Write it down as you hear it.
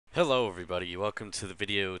Hello everybody, welcome to the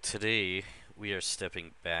video. Today we are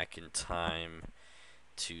stepping back in time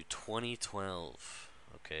to 2012.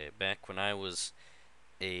 Okay, back when I was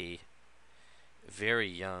a very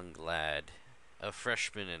young lad, a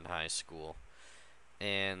freshman in high school,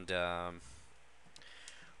 and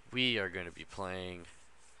we are going to be playing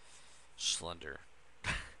Slender.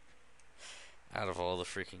 Out of all the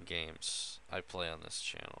freaking games I play on this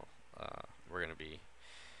channel, we're going to be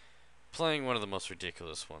playing one of the most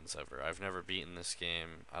ridiculous ones ever. I've never beaten this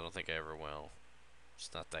game. I don't think I ever will. It's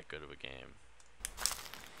not that good of a game.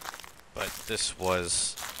 But this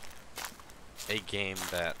was a game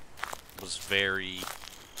that was very,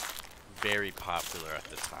 very popular at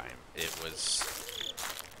the time. It was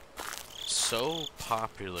so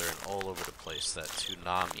popular and all over the place that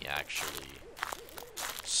Toonami actually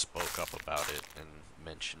spoke up about it and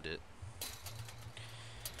mentioned it.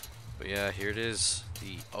 But yeah, here it is,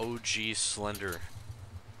 the OG Slender.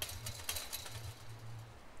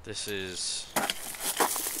 This is,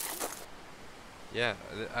 yeah,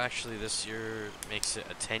 actually this year makes it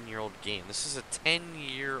a 10-year-old game. This is a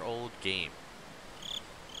 10-year-old game.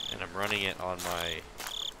 And I'm running it on my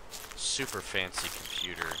super fancy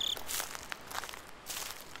computer.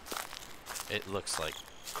 It looks like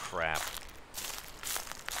crap.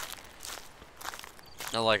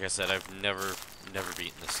 Now, like I said, I've never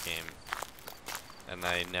beaten this game, and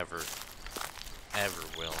I never ever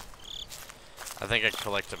will. I think I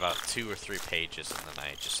collect about 2 or 3 pages and then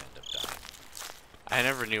I just end up dying. I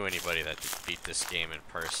never knew anybody that beat this game in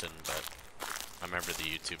person, but I remember the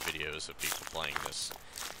YouTube videos of people playing this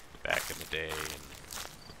back in the day, and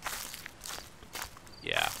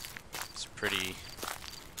yeah, it's pretty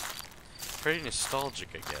nostalgic,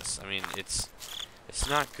 I guess. I mean, it's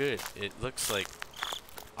not good. It looks like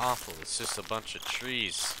awful. It's just a bunch of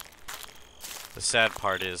trees. The sad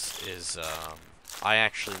part is I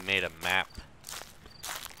actually made a map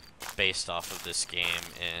based off of this game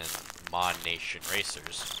in Mod Nation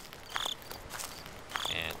Racers,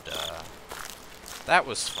 and that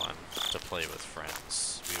was fun to play with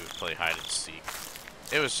friends. We would play hide and seek.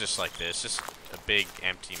 It was just like this, just a big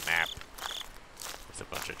empty map with a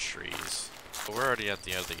bunch of trees. But we're already at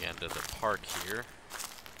the other end of the park here.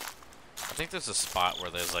 I think there's a spot where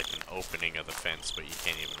there's like an opening of the fence, but you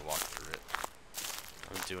can't even walk through it.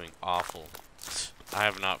 I'm doing awful. I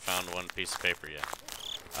have not found one piece of paper yet.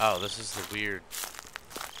 Oh, this is the weird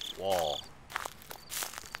wall.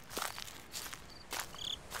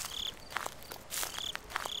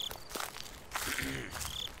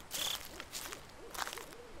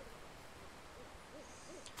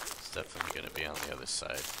 It's definitely going to be on the other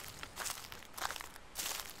side.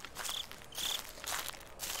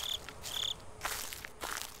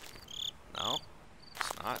 No?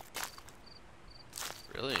 It's not?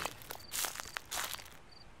 Really?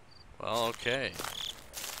 Well, okay.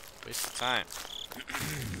 Waste of time.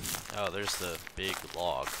 Oh, there's the big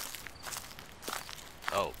log.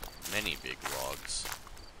 Oh, many big logs.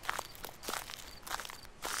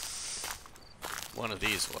 One of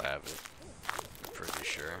these will have it, I'm pretty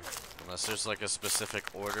sure. Unless there's like a specific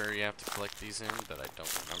order you have to collect these in that I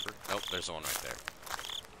don't remember. Nope, there's one right there.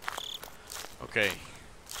 Okay,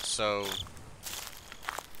 so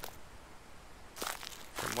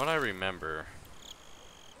from what I remember,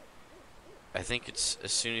 I think it's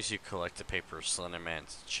as soon as you collect the paper, Slender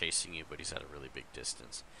Man's chasing you, but he's at a really big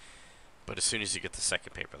distance. But as soon as you get the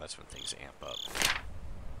second paper, that's when things amp up.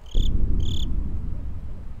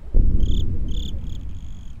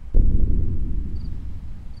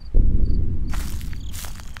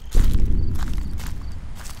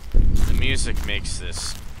 The music makes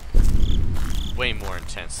this way more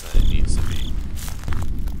intense than it needs to be.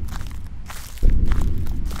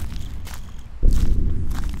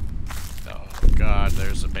 God,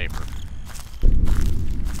 there's a paper.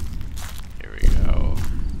 Here we go.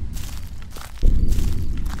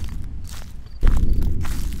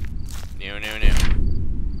 New.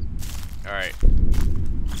 Alright.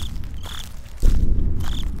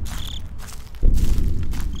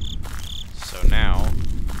 So now,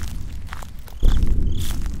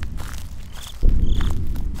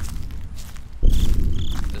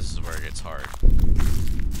 this is where it gets hard.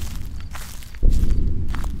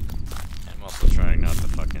 Trying not to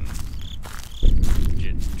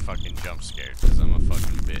get fucking jump scared, because I'm a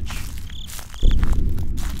fucking bitch.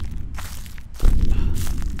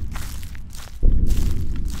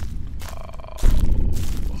 Oh.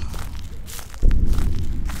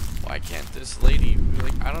 Why can't this lady,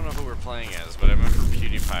 like, I don't know who we're playing as, but I remember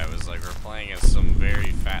PewDiePie was like, we're playing as some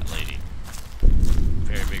very fat lady.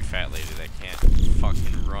 Very big fat lady that can't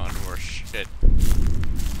fucking run or shit.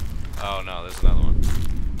 Oh no, there's another one.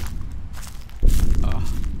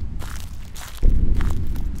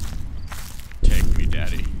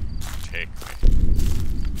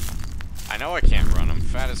 know I can't run. I'm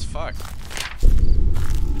fat as fuck.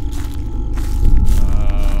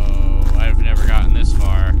 Oh, I've never gotten this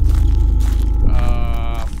far.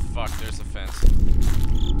 Fuck, there's a fence.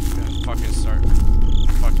 I'm gonna fucking start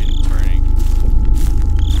fucking turning.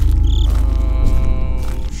 Oh,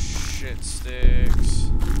 shit sticks.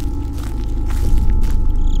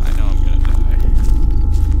 I know I'm gonna die.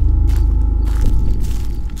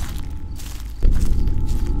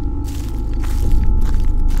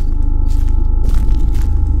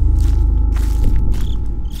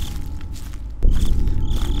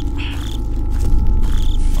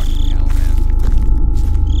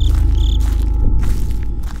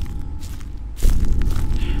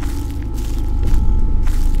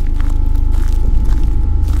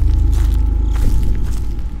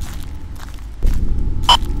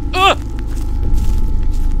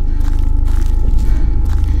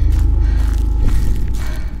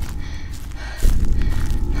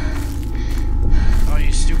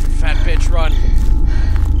 Run.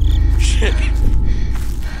 Shit.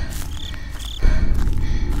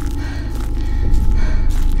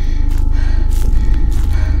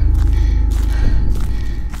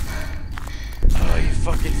 Oh, you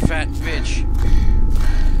fucking fat bitch.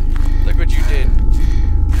 Look what you did.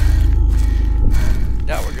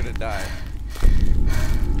 Now we're gonna die.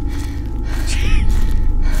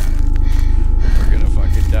 We're gonna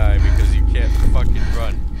fucking die because you can't fucking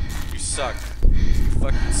run. You suck. You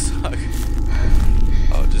fucking suck.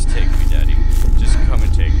 Oh, just take me, Daddy. Just come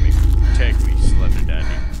and take me. Take me, Slender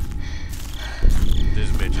Daddy. This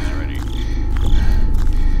bitch is ready.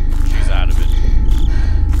 She's out of it.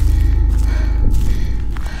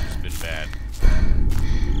 She's been bad.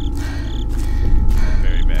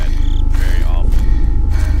 Very bad. Very awful.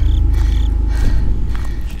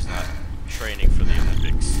 She's not training for the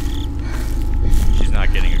Olympics. She's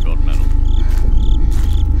not getting a gold medal.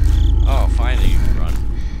 Oh, finally you can run.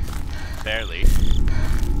 Barely.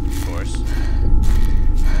 Of course.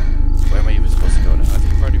 Where am I even supposed to go now? I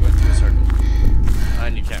think I've already went through a circle.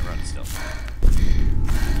 And you can't run still.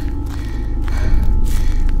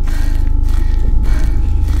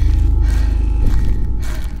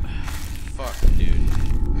 Fuck, dude.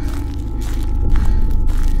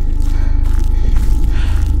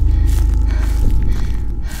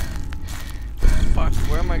 Fuck,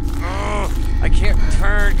 where am I? Oh, I can't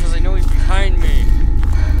turn because I know he's behind me.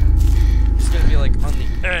 He's gonna be like on the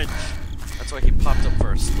edge. That's why he popped up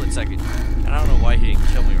for a split second. And I don't know why he didn't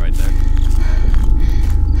kill me right there.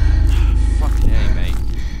 Fucking A, mate.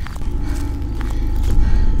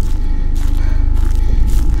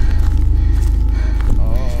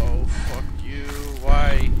 Oh, fuck you.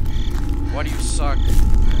 Why? Why do you suck?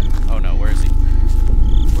 Oh no, where is he?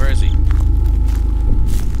 Where is he?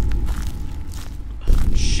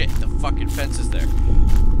 Shit, the fucking fence is there.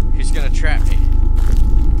 He's gonna trap me.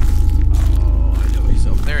 Oh, I know he's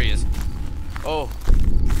over. There he is. Oh.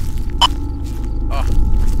 Oh.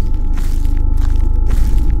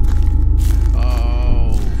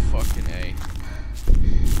 Oh, fucking A.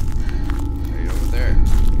 Are you over there?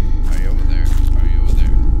 Are you over there? Are you over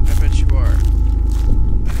there? I bet you are.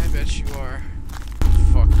 I bet you are.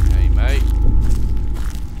 Fucking A, mate.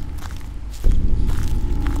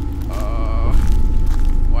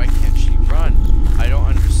 Why can't she run? I don't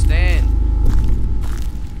understand.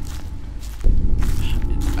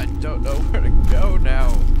 I don't know where to go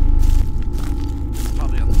now. It's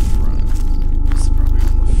probably on the front. It's probably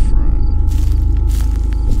on the front.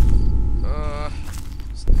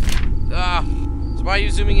 So why are you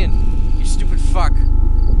zooming in? You stupid fuck.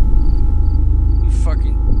 You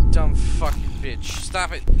fucking dumb fucking bitch.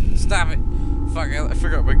 Stop it. Stop it. Fuck, I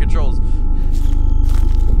forgot my controls.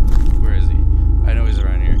 Where is he? I know he's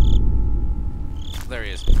around here. There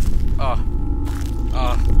he is. Oh.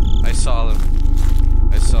 Oh, I saw him.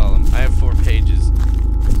 I saw him. I have 4 pages.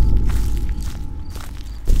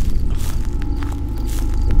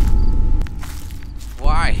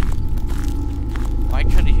 Why? Why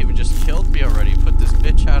couldn't he have just killed me already? Put this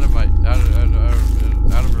bitch out of my out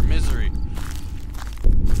of her misery.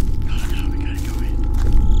 Oh no, we gotta go in.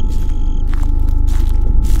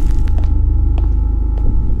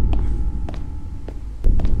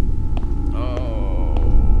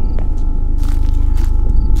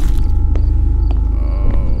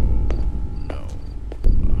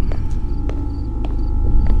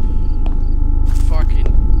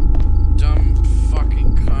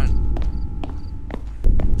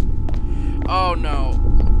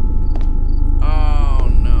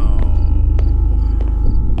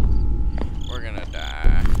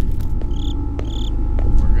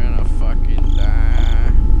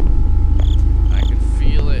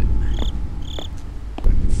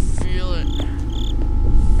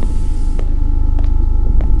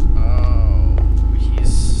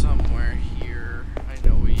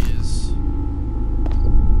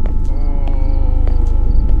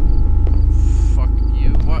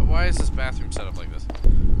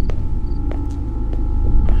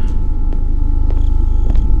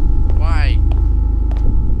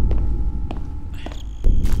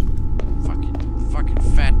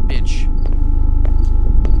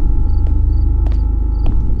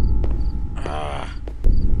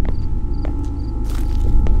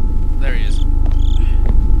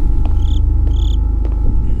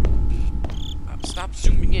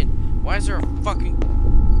 Why is there a fucking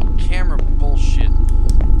camera bullshit?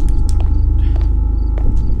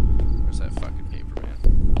 Where's that fucking paper,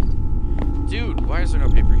 man? Dude, why is there no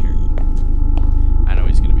paper here? I know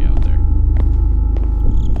he's gonna be out there.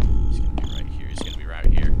 He's gonna be right here. He's gonna be right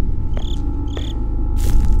here.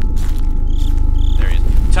 There he is.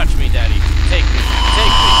 Touch me, Daddy. Take me.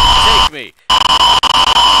 Take me. Take me.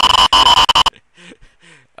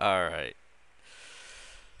 Alright.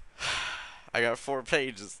 I got 4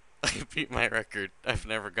 pages. I beat my record. I've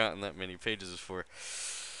never gotten that many pages before.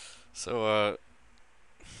 So,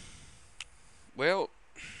 well,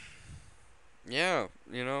 yeah,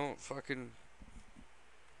 you know, fucking...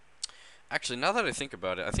 Actually, now that I think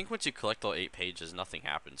about it, I think once you collect all 8 pages, nothing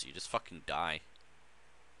happens. You just fucking die.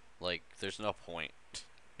 Like, there's no point.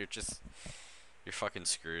 You're fucking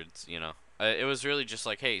screwed, you know. It was really just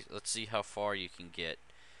like, hey, let's see how far you can get.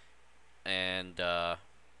 And,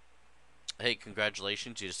 hey,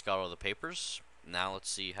 congratulations, you just got all the papers. Now let's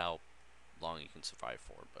see how long you can survive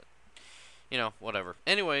for, but, you know, whatever.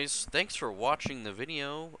 Anyways, thanks for watching the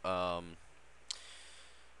video.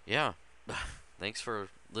 Yeah, thanks for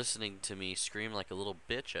listening to me scream like a little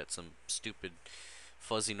bitch at some stupid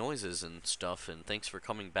fuzzy noises and stuff, and thanks for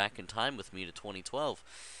coming back in time with me to 2012.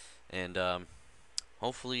 And,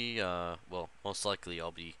 hopefully, well, most likely I'll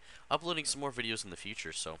be uploading some more videos in the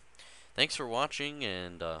future, so thanks for watching,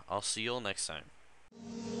 and I'll see you all next time.